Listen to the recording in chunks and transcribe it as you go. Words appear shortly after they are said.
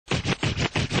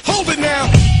Move it now.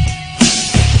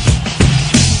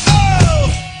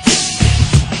 Oh!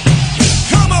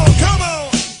 Come on, come on.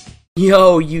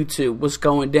 Yo, YouTube, what's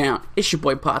going down? It's your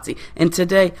boy Potsy, and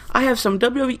today I have some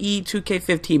WWE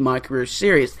 2K15 My Career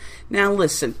Series. Now,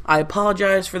 listen, I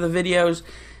apologize for the videos.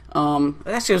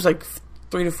 Actually, it was like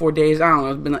 3 to 4 days. I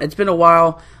don't know. It's been a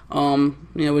while. You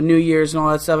know, with New Year's and all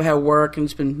that stuff, I had work, and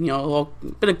it's been, you know,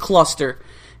 been a cluster,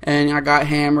 and I got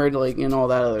hammered, like, and all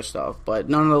that other stuff. But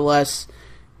nonetheless,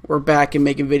 we're back and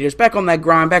making videos, back on that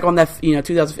grind, back on that, you know, it's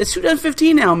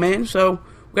 2015 now, man. So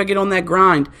we gotta get on that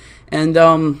grind, and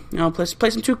you know, play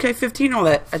some 2K15 and all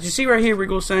that. As you see right here,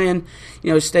 Regal saying,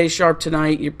 you know, stay sharp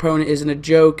tonight. Your opponent isn't a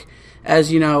joke.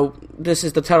 As you know, this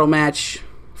is the title match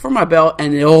for my belt,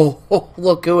 and oh,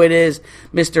 look who it is,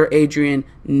 Mr. Adrian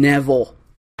Neville.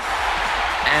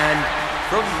 And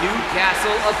from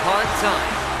Newcastle upon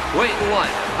Tyne, weighing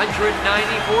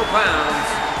 194 pounds,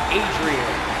 Adrian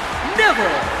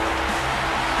Neville.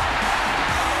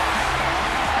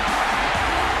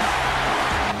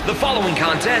 The following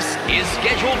contest is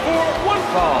scheduled for one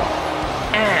fall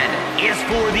and is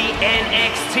for the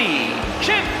NXT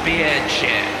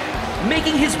Championship.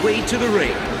 Making his way to the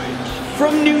ring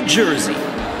from New Jersey,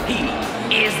 he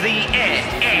is the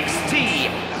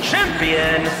NXT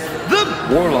Champion,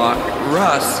 the Warlock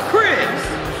Russ Chris.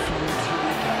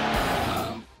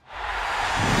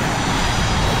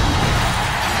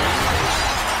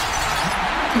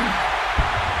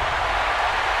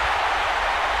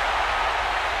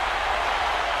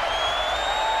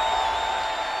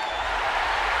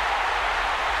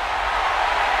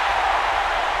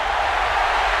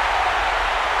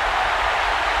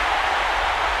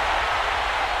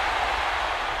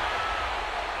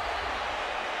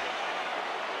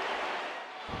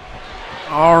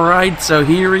 Alright, so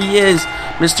here he is,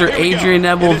 Mr. Adrian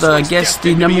Neville, I guess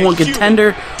the #1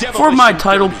 contender for my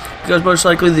title, because most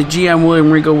likely the GM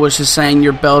William Regal was just saying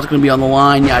your belt's going to be on the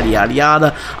line, yada yada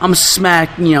yada. I'm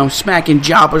smacking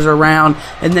jobbers around,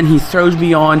 and then he throws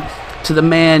me on to the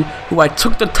man who I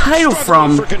took the title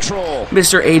from,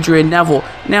 Mr. Adrian Neville.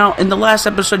 Now, in the last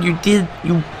episode, you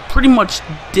pretty much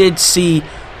did see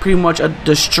pretty much a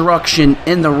destruction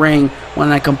in the ring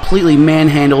when I completely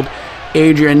manhandled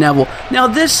Adrian Neville. Now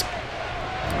this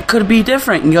could be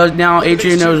different. Now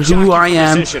Adrian knows who I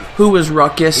am, who is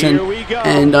Ruckus, and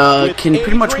can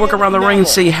pretty much work around the ring and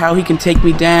see how he can take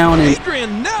me down and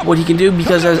what he can do.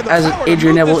 Because as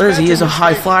Adrian Neville is, he is a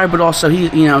high flyer, but also he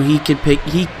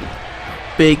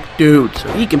big dude, so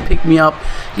he can pick me up.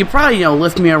 He can probably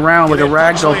lift me around like a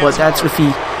ragdoll, but that's if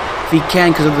he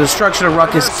can, because of the destruction of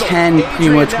Ruckus can pretty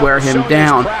much wear him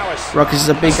down. Ruckus is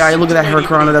a big guy. Look at that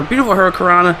Hurricanrana, that beautiful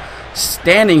Hurricanrana.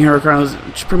 Standing Hurricane,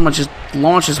 pretty much just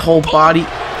launched his whole body.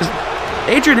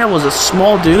 Adrian Neville was a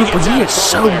small dude, but he is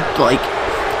so like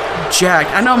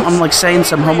jacked. I know I'm like saying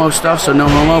some homo stuff, so no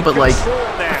homo, but like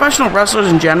professional wrestlers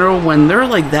in general, when they're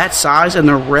like that size and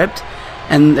they're ripped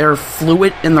and they're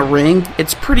fluid in the ring,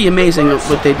 it's pretty amazing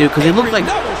what they do, because they look like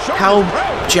how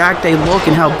jacked they look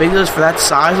and how big it is for that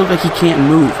size. Look like he can't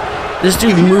move. This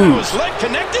dude moves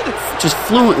just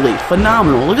fluently.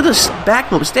 Phenomenal. Look at this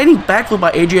backflip. Standing backflip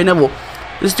by Adrian Neville.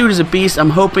 This dude is a beast. I'm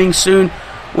hoping soon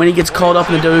when he gets called up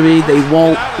in the WWE, they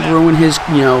won't ruin his,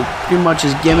 pretty much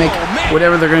his gimmick.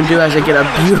 Whatever they're going to do, as they get a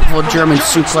beautiful German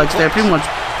suplex there. Pretty much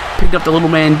picked up the little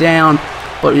man down.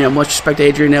 But, much respect to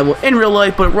Adrian Neville in real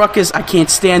life. But Ruckus, I can't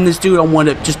stand this dude. I want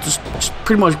to just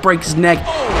pretty much break his neck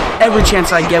every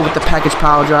chance I get with the package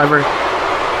pile driver.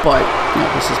 But,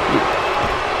 this is...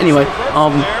 Anyway,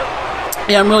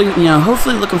 yeah, I'm really,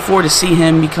 hopefully looking forward to see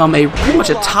him become pretty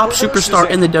much a top superstar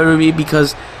in the WWE,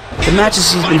 because the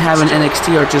matches he's been having in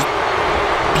NXT are just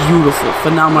beautiful,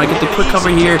 phenomenal. I get the quick cover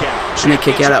here, and they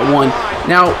kick out at 1.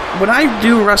 Now, when I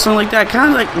do wrestling like that, I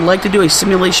kind of like to do a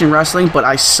simulation wrestling, but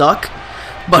I suck.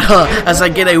 But as I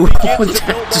get a God,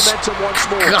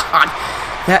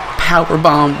 that power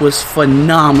bomb was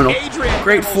phenomenal.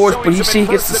 Great force, but you see he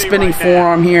gets the spinning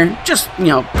forearm here, just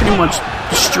pretty much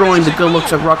destroying the good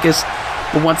looks of Ruckus.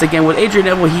 But once again, with Adrian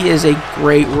Neville, he is a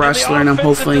great wrestler, and I'm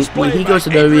hopefully when he goes to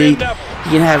WWE, he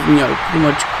can have pretty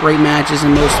much great matches,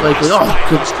 and most likely, oh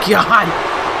good God,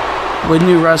 with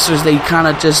new wrestlers, they kind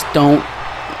of just don't,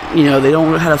 they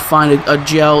don't know how to find a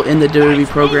gel in the WWE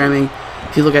programming.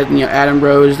 If you look at Adam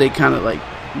Rose, they kind of like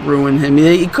ruined him.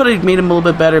 He could have made him a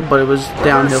little bit better, but it was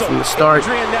downhill from the start.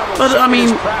 But I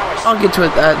mean, I'll get to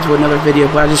another video.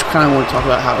 But I just kind of want to talk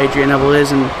about how Adrian Neville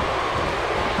is and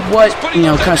what kind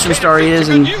of superstar he is,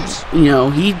 and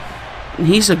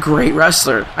he's a great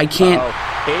wrestler. I can't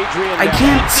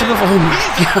simplify. Oh my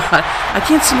God, I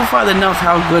can't simplify enough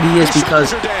how good he is,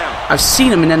 because I've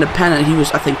seen him in independent. He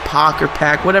was, I think, Pac or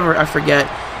Pac, whatever, I forget.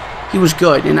 he was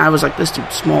good, and I was like, this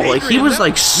dude's small. Like, he was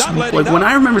like when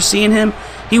I remember seeing him,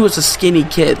 he was a skinny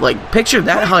kid. Like, picture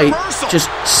that height, just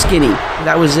skinny.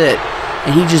 That was it.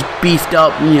 And he just beefed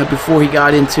up, before he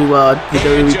got into the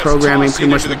WWE programming, pretty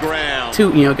much got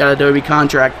a WWE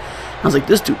contract. I was like,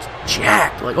 this dude's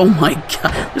jacked. Like, oh my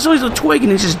god, there's always a twig,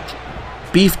 and he's just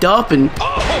beefed up and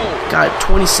got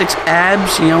 26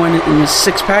 abs, in his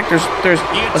six-pack. There's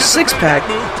a six-pack,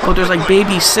 but there's like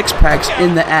baby six-packs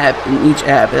in the ab, in each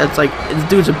ab. That's like, the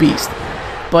dude's a beast.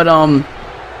 But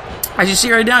as you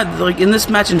see right now, like in this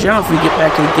match in general, if we get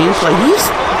back to the gameplay, he's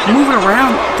moving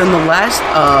around than the last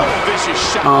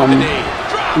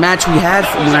match we had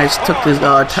when I took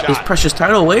his precious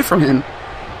title away from him.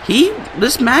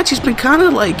 This match, he's been kind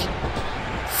of like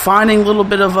finding a little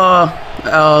bit of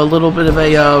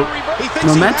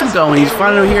momentum going. He's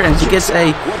finding it here, and he gets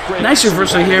a nice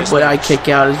reversal here, but I kick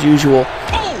out as usual.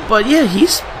 But yeah,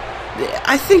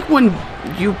 I think when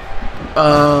you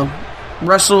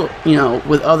wrestle,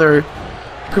 with other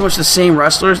pretty much the same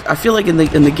wrestlers, I feel like in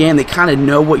the game they kind of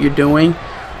know what you're doing,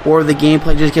 or the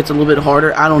gameplay just gets a little bit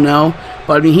harder. I don't know.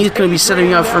 But, I mean, he's going to be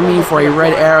setting up for me for a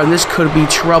red arrow, and this could be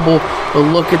trouble.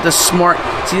 But look at the smart.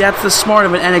 See, that's the smart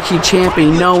of an NXT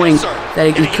champion, knowing that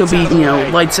it could be,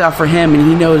 lights out for him, and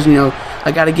he knows,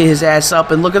 I got to get his ass up.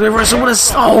 And look at the reversal.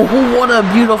 What a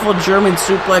beautiful German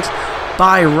suplex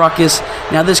by Ruckus.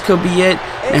 Now, this could be it.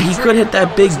 Now, he could hit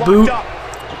that big boot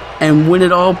and win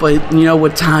it all, but you know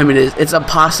what time it is. It's a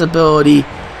possibility.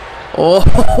 Oh,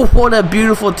 what a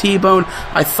beautiful T-bone.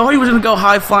 I thought he was going to go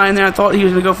high flying there. I thought he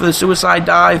was going to go for the suicide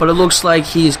dive, but it looks like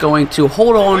he's going to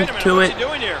hold on to it.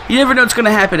 You never know what's going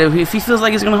to happen. If he feels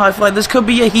like he's going to high fly, this could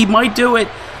be it. He might do it,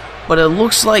 but it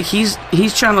looks like he's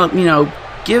trying to,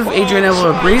 give Adrian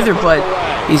Neville a breather, but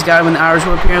he's got him in the Irish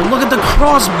whip here. Look at the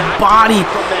cross body.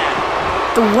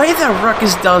 The way that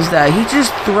Ruckus does that, he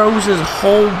just throws his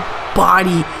whole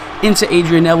body into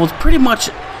Adrian Neville. It's pretty much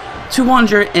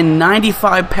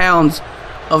 295 pounds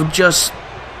of just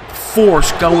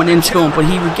force going into him, but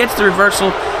he gets the reversal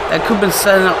that could have been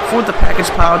set up for the package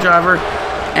pile driver,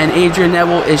 and Adrian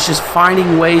Neville is just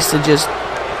finding ways to just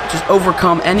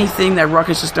overcome anything that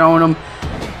Ruckus is throwing him.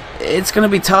 It's going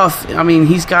to be tough. I mean,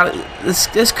 he's got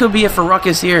this could be it for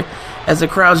Ruckus here as the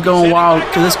crowd's going wild,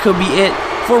 because this could be it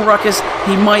for Ruckus.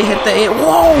 He might hit the it.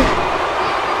 Whoa!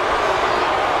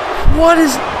 What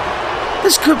is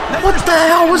this? What the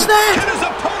hell was that?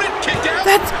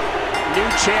 That's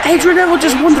Adrian Neville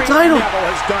just won the title.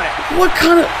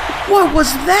 What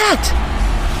was that?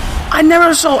 I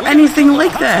never saw anything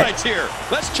like that.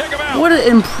 What an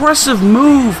impressive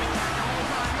move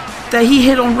that he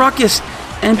hit on Ruckus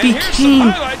and became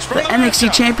the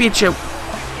NXT Championship.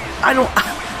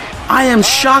 I am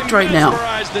shocked right now.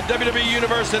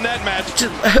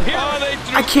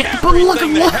 I can't. But look,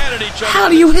 how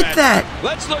do you hit that?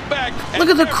 Look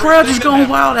at the crowd just going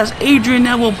wild as Adrian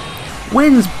Neville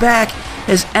wins back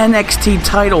his NXT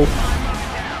title.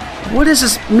 What does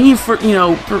this mean for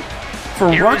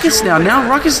Ruckus now? Now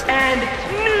Ruckus,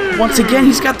 once again,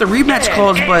 he's got the rematch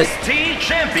clause, but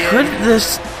could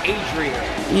this,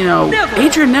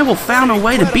 Adrian Neville found a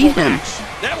way to beat him.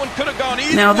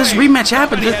 Now this rematch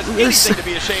happened. This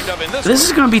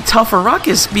is going to be tough for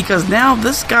Ruckus, because now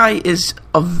this guy is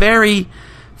a very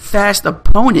fast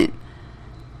opponent,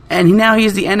 and now he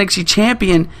is the NXT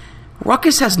champion.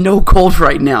 Ruckus has no gold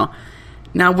right now.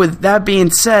 Now, with that being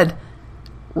said,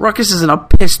 Ruckus is in a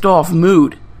pissed off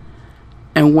mood,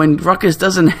 and when Ruckus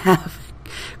doesn't have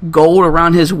gold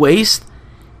around his waist,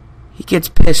 he gets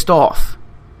pissed off,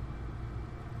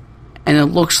 and it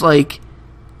looks like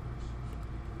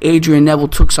Adrian Neville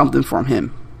took something from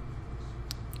him.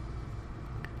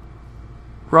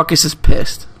 Ruckus is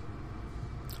pissed.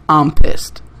 I'm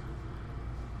pissed.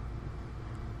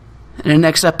 In the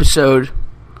next episode,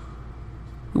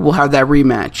 we'll have that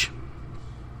rematch.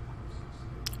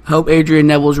 I hope Adrian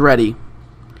Neville's ready,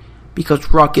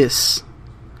 because Ruckus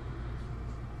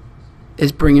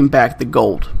is bringing back the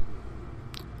gold.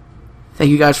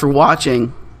 Thank you guys for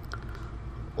watching.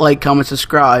 Like, comment,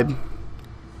 subscribe,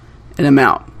 and I'm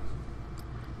out.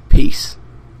 Peace.